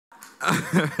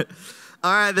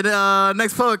All right, the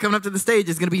next poet coming up to the stage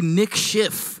is going to be Nick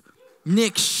Schiff.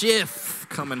 Nick Schiff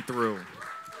coming through.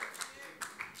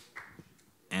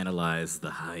 Analyze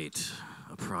the height.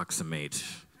 Approximate.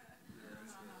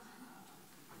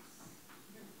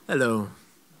 Hello.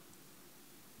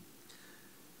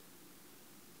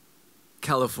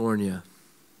 California.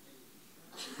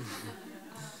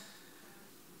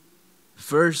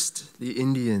 First, the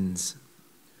Indians,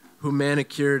 who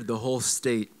manicured the whole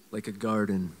state like a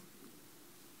garden.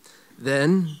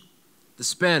 Then, the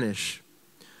Spanish,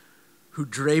 who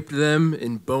draped them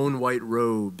in bone-white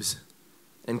robes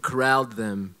and corralled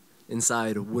them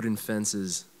inside wooden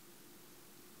fences.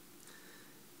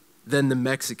 Then the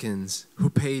Mexicans, who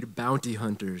paid bounty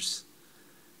hunters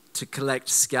to collect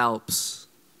scalps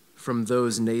from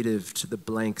those native to the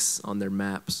blanks on their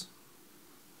maps.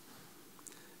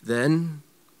 Then,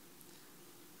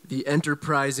 the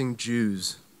enterprising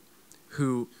Jews,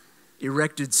 who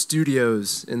erected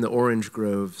studios in the orange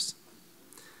groves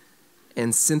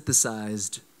and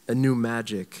synthesized a new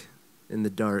magic in the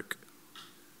dark,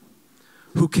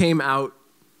 who came out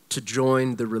to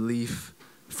join the relief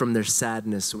from their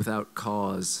sadness without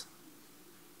cause.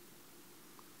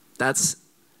 That's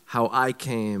how I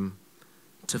came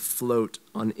to float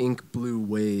on ink-blue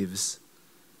waves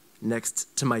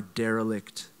next to my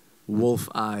derelict,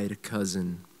 wolf-eyed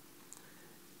cousin,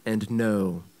 and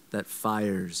know that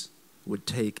fires would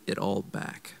take it all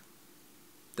back.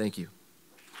 Thank you.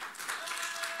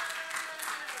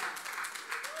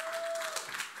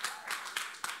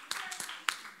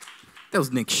 That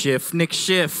was Nick Schiff. Nick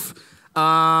Schiff.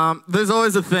 There's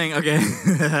always a thing, okay?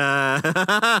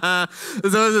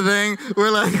 There's always a thing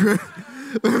where like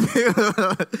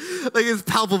it's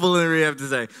palpable in what you have to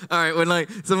say. All right, when like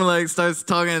someone like starts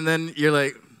talking and then you're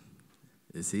like,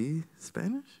 is he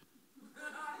Spanish?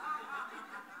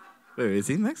 Wait, is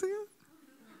he Mexican?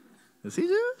 Is he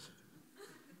Jewish?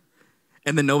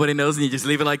 And then nobody knows and you just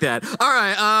leave it like that. All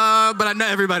right, but I know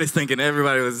everybody's thinking.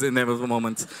 Everybody was in those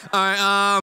moments. All right,